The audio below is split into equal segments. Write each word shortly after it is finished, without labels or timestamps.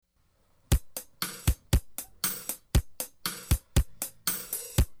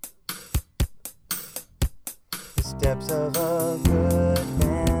steps of a good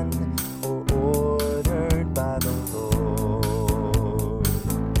man are ordered by the Lord,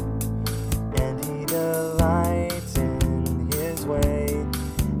 and he delights in his way,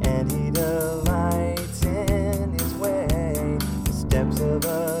 and he delights in his way. The steps of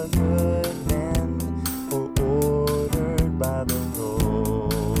a good man are ordered by the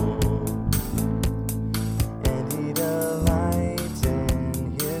Lord, and he delights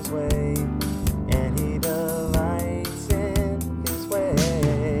in his way, and he delights in his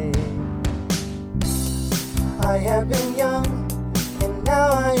way. I have been young, and now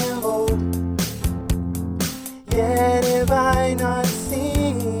I am old, yet have I not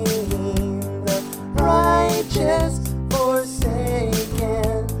seen the righteous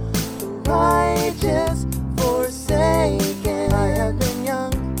forsaken, the righteous forsaken. I have been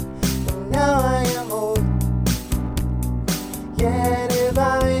young, and now I am old, yet have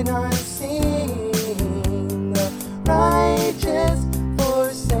I not seen the righteous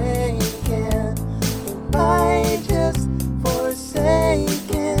forsaken, the righteous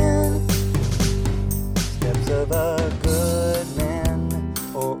forsaken. Steps of a good man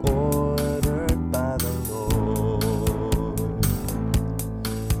are ordered by the Lord,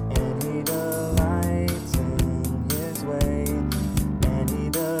 and he delights in his way, and he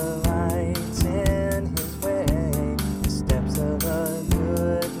delights in his way. The steps of a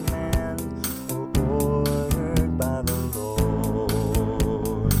good man are ordered by the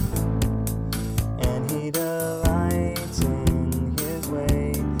Lord, and he delights in his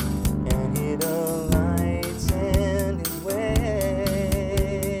way, and he delights in his way.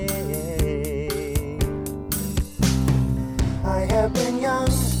 I have been young,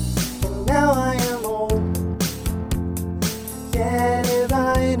 and now I am old, yet have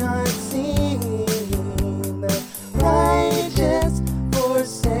I not seen the righteous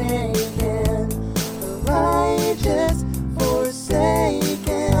forsaken, the righteous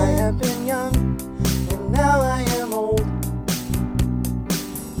forsaken. I have been young, and now I am old,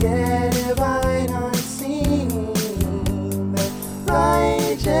 yet have I not seen the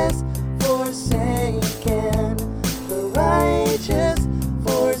righteous forsaken, the righteous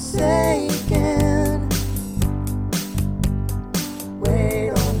forsaken. Wait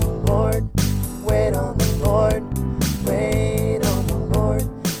on the Lord, wait on the Lord, wait on the Lord,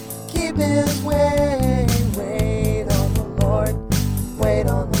 keep his way. Wait on the Lord, wait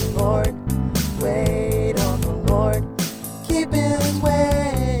on the Lord, wait on the Lord, keep his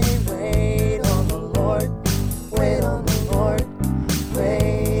way. Wait on the Lord, wait on the Lord,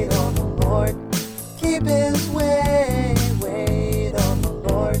 wait on the Lord, keep his way. Wait on the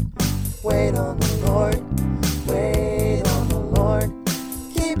Lord, wait on the Lord, wait on the Lord,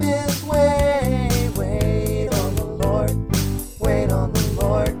 keep his